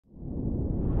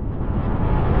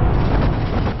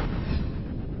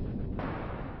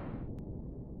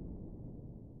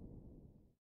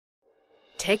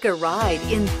Take a ride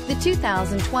in the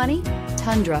 2020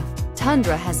 Tundra.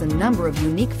 Tundra has a number of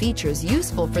unique features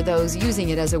useful for those using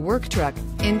it as a work truck,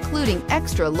 including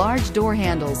extra large door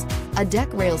handles, a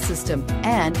deck rail system,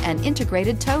 and an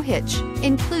integrated tow hitch.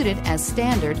 Included as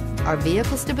standard are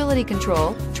vehicle stability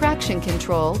control, traction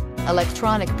control,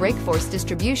 electronic brake force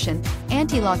distribution,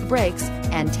 anti-lock brakes,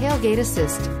 and tailgate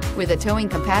assist. With a towing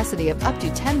capacity of up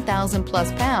to 10,000 plus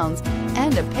pounds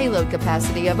and a payload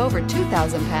capacity of over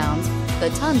 2,000 pounds, the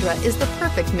Tundra is the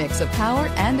perfect mix of power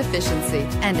and efficiency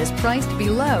and is priced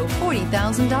below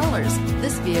 $40,000.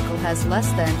 This vehicle has less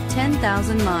than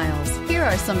 10,000 miles. Here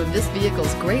are some of this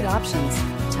vehicle's great options: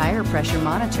 tire pressure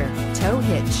monitor, tow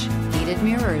hitch, heated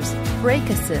mirrors, brake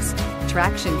assist,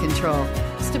 traction control,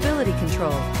 stability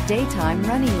control, daytime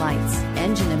running lights,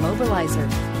 engine immobilizer,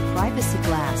 privacy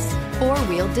glass,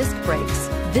 four-wheel disc brakes.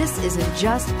 This isn't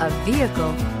just a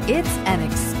vehicle, it's an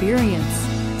experience.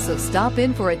 So stop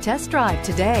in for a test drive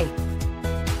today.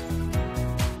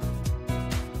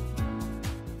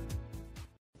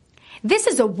 This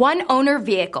is a one-owner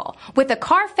vehicle with a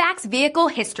CARFAX Vehicle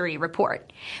History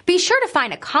Report. Be sure to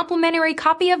find a complimentary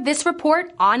copy of this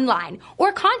report online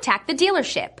or contact the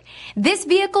dealership. This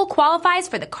vehicle qualifies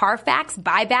for the CARFAX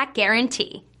Buyback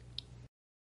Guarantee.